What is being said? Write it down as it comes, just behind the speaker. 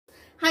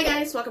Hi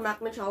guys, welcome back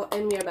to my channel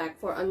and we are back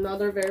for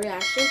another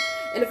reaction.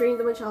 And if you're new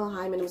to my channel,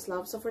 hi, my name is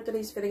Love. So for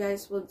today's video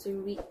guys, we'll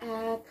do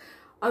react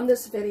on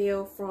this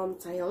video from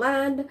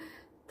Thailand.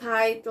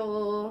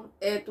 Title,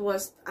 it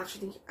was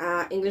actually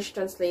English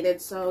translated,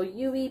 so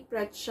Yui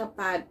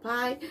Prechapad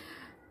Pai.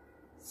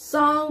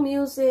 Song,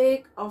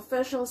 music,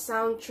 official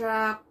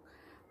soundtrack,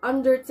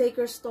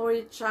 Undertaker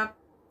story,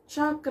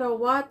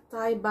 Grawat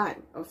Thai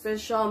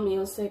official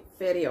music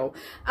video.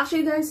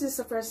 Actually guys, this is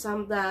the first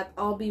time that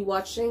I'll be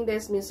watching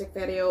this music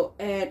video,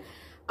 and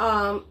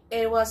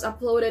it was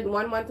uploaded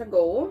 1 month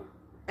ago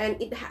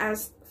and it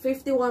has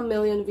 51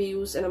 million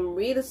views, and I'm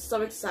really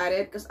so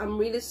excited because I'm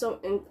really so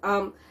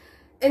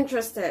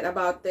interested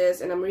about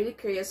this, and I'm really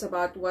curious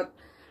about what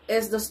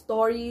is the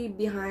story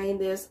behind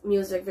this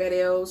music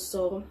video.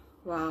 So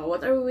wow,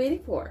 what are we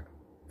waiting for?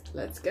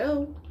 Let's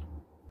go.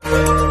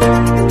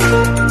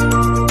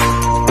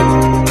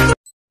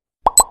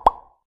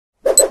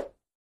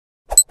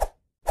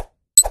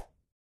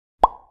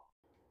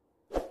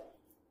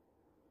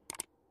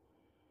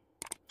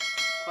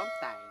ความ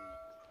ตาย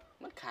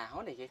มันขาเขา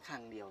ได้แค่ครั้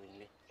งเดียวเอง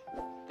เลย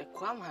แต่ค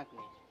วามหัก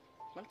นี่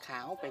มันขา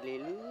เขาไปเ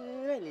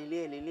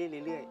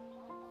รื่อย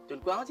ๆจน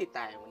กว่าเขาสิต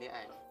ายวันนี้ไ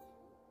อ้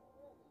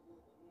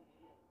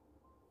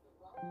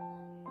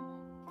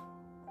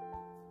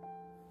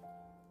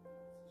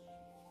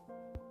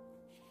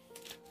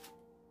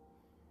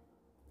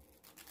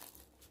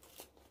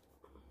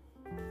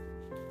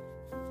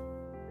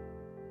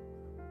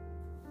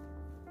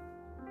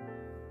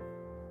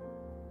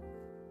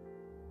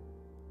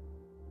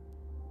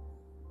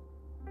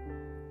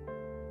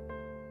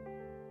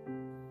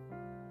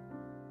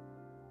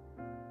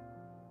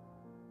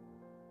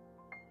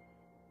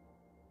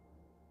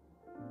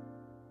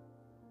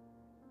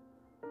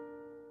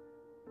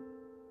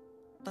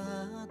ตา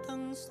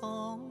ทั้งสอ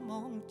งม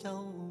องเจ้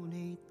าใน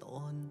ต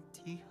อน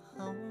ที่เฮ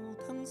า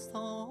ทั้งส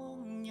อง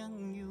ยัง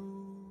อยู่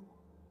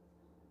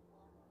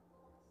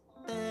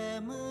แต่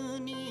มือ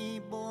นี้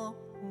บอก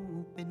หู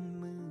เป็น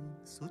มือ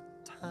สุด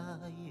ท้า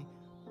ย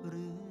ห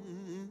รือ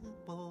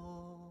บอ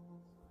ก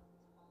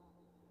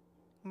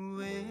เ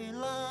ว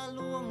ลา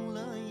ล่วงเ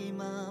ลย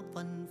มา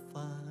ฟัน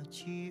ฝ่า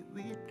ชี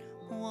วิต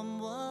ห่วม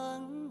หวั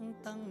ง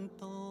ตั้ง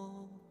โต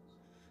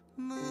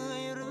เมื่อ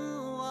ยหรือ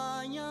ว่า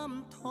ย่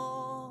ำท้อ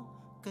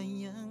ก็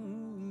ยัง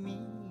มี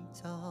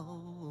เจ้า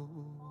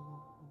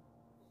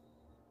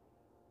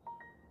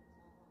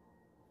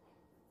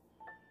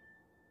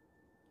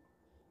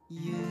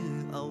ยื้อ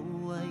เอา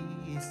ไว้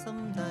ส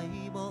ำใด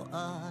บ่อ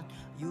าจ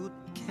หยุด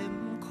เข็ม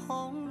ข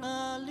องน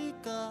าฬิ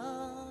กา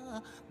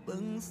เ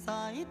บิ่งส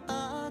ายต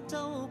าเ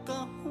จ้าก็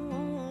หู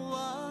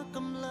ว่าก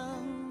ำลั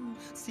ง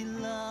สิ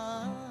ลา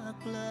ก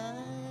ไกล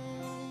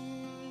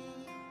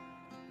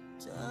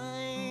ใจ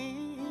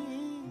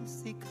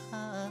สิข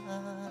า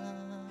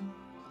ด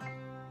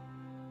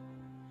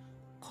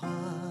คว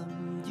าม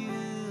เ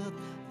ยือก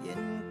เย็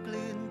นก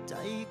ลืนใจ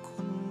ค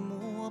น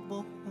มัวบ่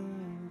ฮู้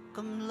ก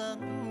ำลั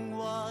งห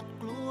วาด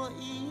กลัว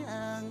อีห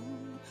ยัง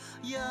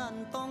ย่าน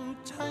ต้อง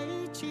ใช้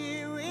ชี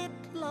วิต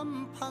ล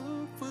ำพัง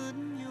ฝืน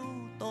อยู่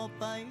ต่อ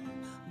ไป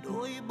โด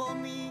ยบ่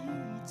มี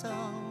เจ้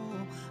า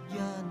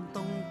ย่าน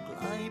ต้องกล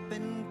ายเป็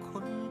นค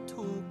น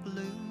ถูก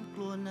ลืมก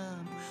ลัวน้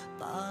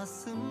ำตา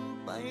ซึม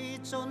ไป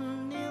จน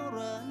นิ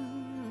รันด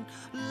ร์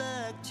แล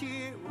กชี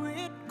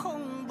วิตค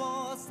งบ่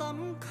ส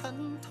ำคัญ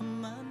ท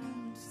ำมัน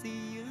สิ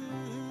ยื้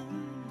อ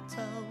เ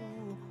จ้า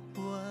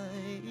ไว้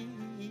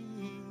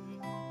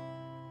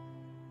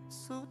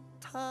สุด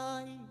ท้า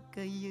ย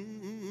ก็ยื้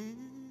อ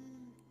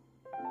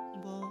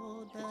บ่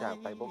ได้จาก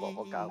ไปบ่บอก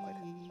บ่กล่าวไป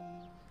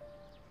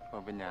ว่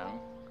าเป็นหยัง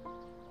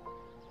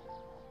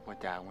ว่า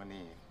จากวัน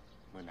นี้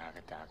มื้อหน้า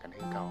ก็จากกัน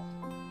คือเก่า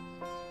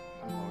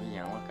มันบ่มีห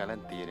ยังว่าการั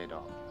นตีได้ด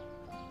อก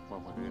ว่า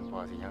มื้ออื่นพอ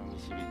สิยังมี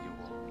ชีวิตอยู่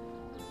บ่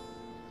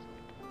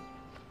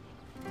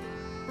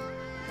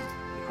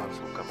มีความ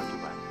สุขกับปัจจุ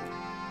บัน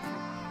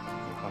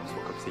มีความสุ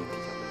ขกับสิ่ง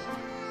ที่จะเป็น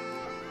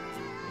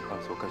มีความ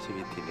สุขกับชี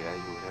วิตที่เหลือ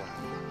อยู่เด้อ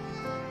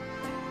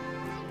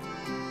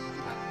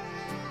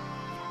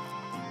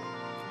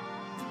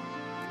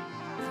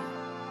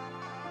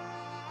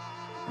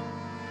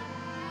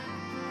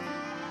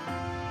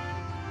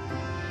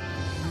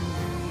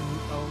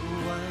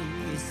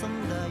ส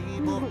ำใด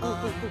บ่อา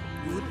จ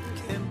หยุดเ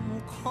ข็ม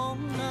ของ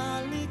นา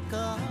ฬิก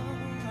า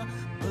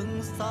เบิ่ง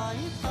สาย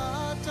ตา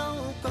เจ้า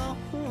ก็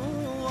หู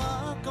ว่า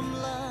ก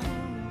ำลัง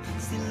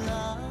สิล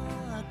า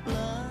ไกล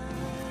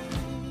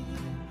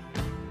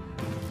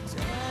ใจ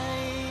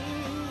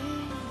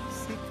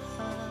สิข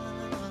า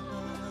ด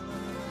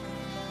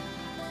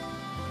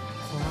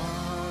คว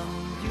าม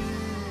ยื้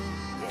อ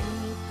เย็น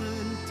กลื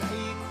นใจ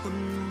คน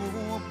มั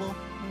วบ่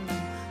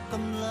ก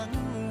ำลัง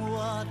หว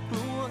าดก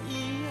ลัว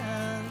อีห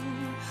ยัง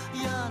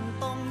ย่าน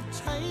ต้องใ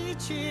ช้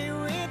ชี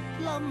วิต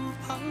ล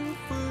ำพัง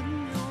ฝืน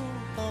อยู่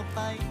ต่อไป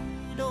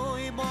โด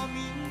ยบ่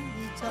มี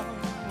เจ้า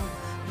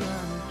ย่า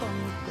นต้อง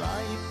กลา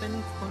ยเป็น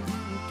คน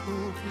ถู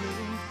กลื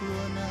มกลั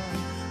วน้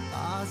ำต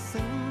า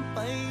ซึมไป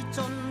จ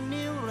น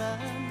นิรั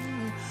นด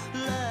ร์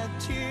แลก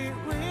ชี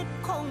วิต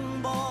คง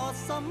บ่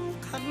ส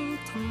ำคัญ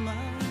ทำไม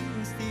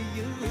สิ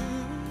ยื้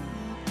อ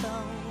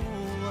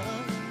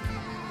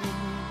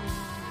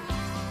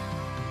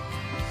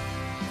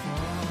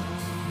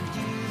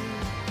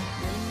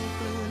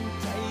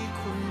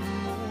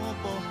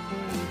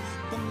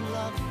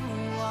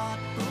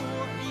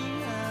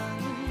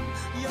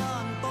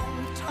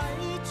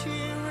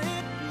ชีวิ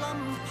ตล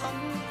ำพัง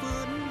ฝื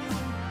นอ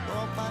ยู่ต่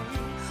อไป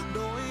โด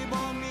ย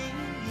บ่มี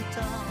เ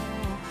จ้า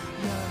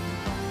ย่าน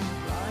ต้อง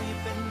กลาย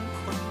เป็น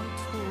คน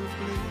ถูก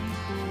ลืม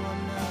ตัว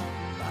หน้า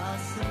ตา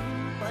ซึ้ง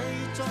ไป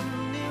จน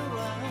นิ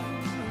รัน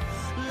ดร์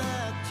และ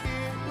ชี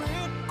วิ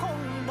ตค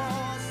งบ่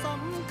ส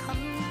ำคัญ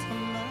เท่า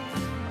นั้น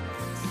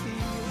สิ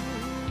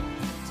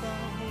เจ้า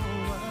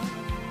ไว้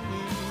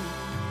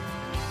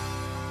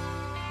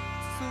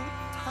สุด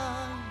ท้า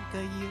ย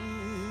ก็ยื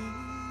น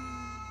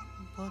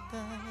บ่ไ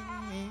ด้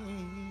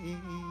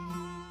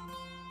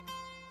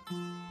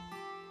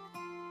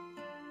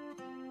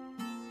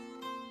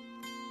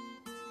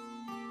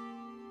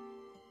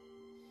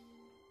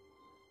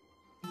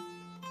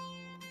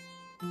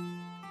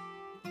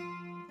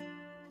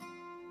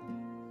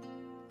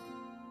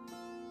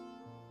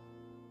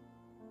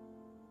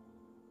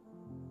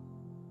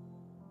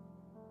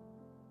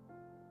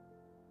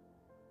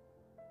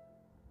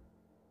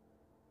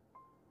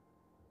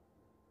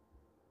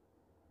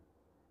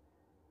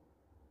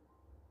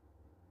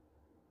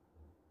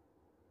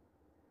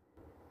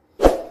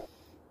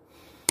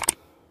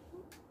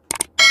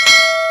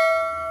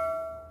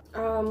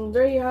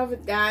There you have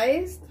it,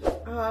 guys.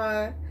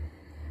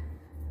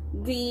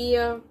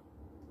 The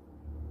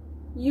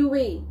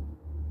UA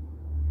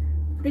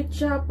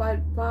Pricha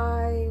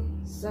Padpai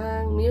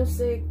sang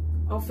music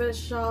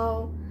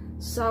official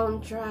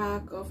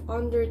soundtrack of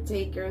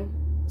Undertaker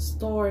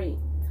story.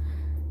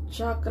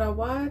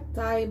 Grawal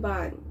Taib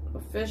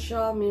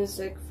official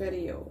music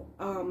video.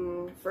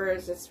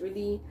 First, it's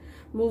really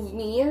moved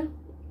me.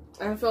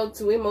 I felt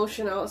too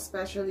emotional,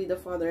 especially the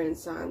father and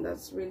son.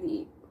 That's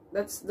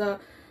the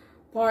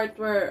part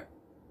where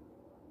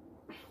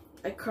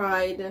I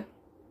cried.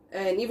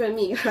 And even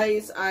me,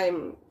 guys,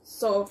 I'm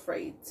so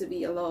afraid to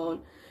be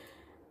alone.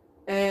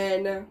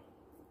 And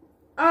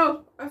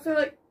oh, I feel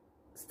like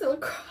still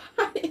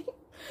crying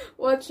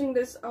watching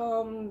this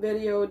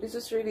video. This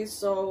is really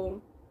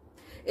so,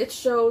 it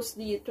shows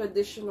the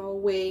traditional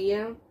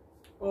way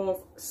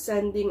of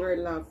sending our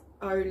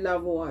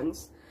loved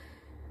ones.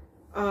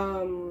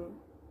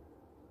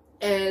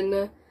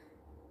 And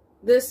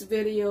this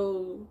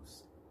video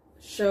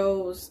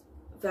shows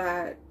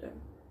that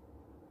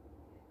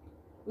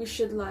we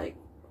should like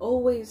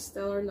always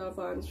tell our loved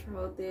ones,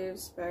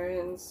 relatives,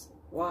 parents,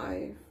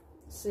 wife,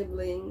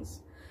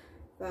 siblings,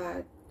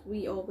 that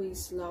we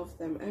always love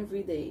them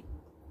every day,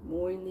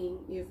 morning,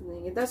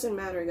 evening. It doesn't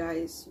matter,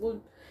 guys.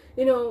 We'll,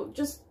 you know,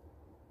 just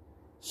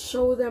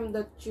show them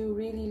that you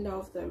really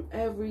love them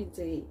every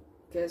day,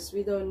 because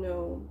we don't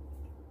know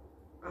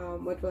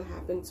what will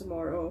happen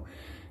tomorrow.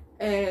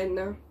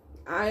 And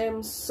I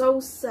am so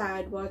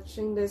sad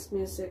watching this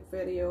music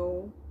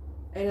video,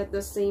 and at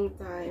the same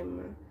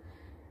time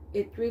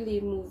it really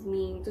moved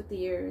me into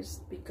tears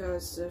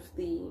because of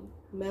the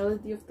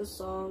melody of the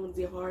song,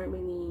 the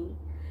harmony,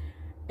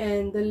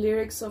 and the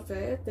lyrics of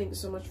it. Thank you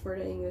so much for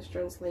the English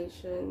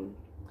translation.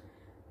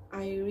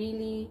 I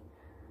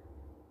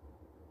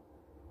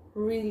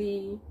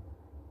really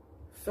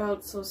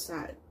felt so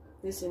sad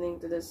listening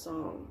to this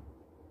song,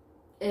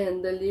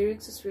 and the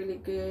lyrics is really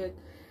good.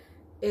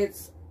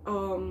 It's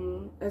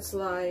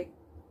like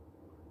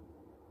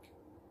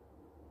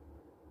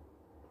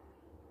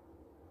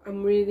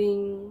I'm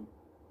reading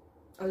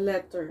a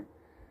letter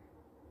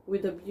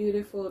with the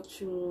beautiful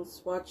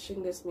tunes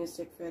watching this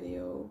music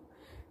video,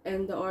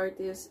 and the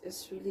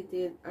artist really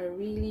did a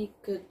really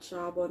good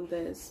job on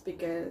this,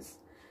 because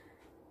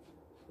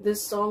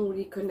this song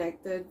really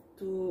connected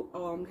to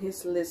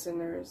his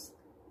listeners,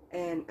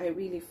 and I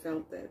really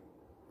felt it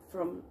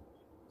from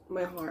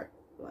my heart.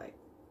 Like,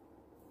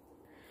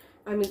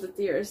 I'm into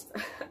tears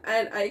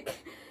and I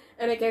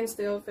can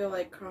still feel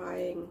like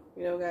crying,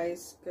 you know,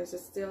 guys, because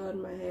it's still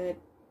in my head.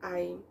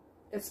 I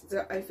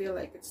feel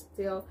like it's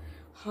still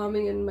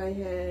humming in my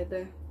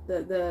head,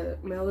 the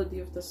melody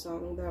of the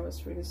song. That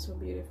was really so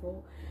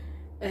beautiful,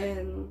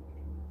 and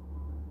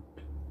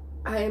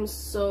I am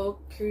so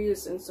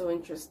curious and so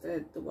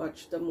interested to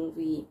watch the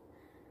movie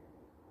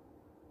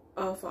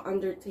of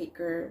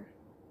Undertaker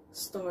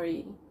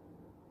story.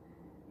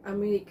 I'm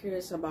really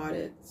curious about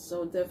it,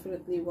 so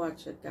definitely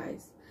watch it,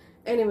 guys.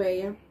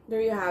 Anyway,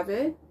 there you have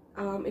it.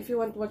 If you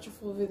want to watch a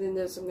full video in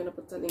this, I'm gonna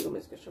put the link in the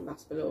description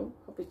box below.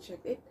 Hope you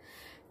checked it.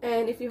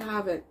 And if you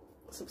haven't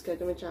subscribed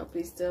to my channel,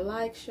 please still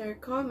like, share,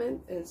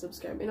 comment, and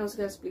subscribe. And also,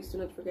 guys, please do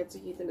not forget to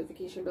hit the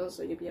notification bell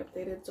so you'll be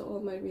updated to all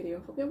my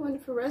videos. Hope you have a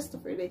wonderful rest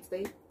of your day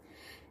today.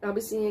 And I'll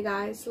be seeing you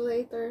guys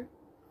later.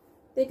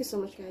 Thank you so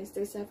much, guys.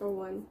 Stay safe,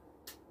 everyone.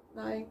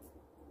 Bye.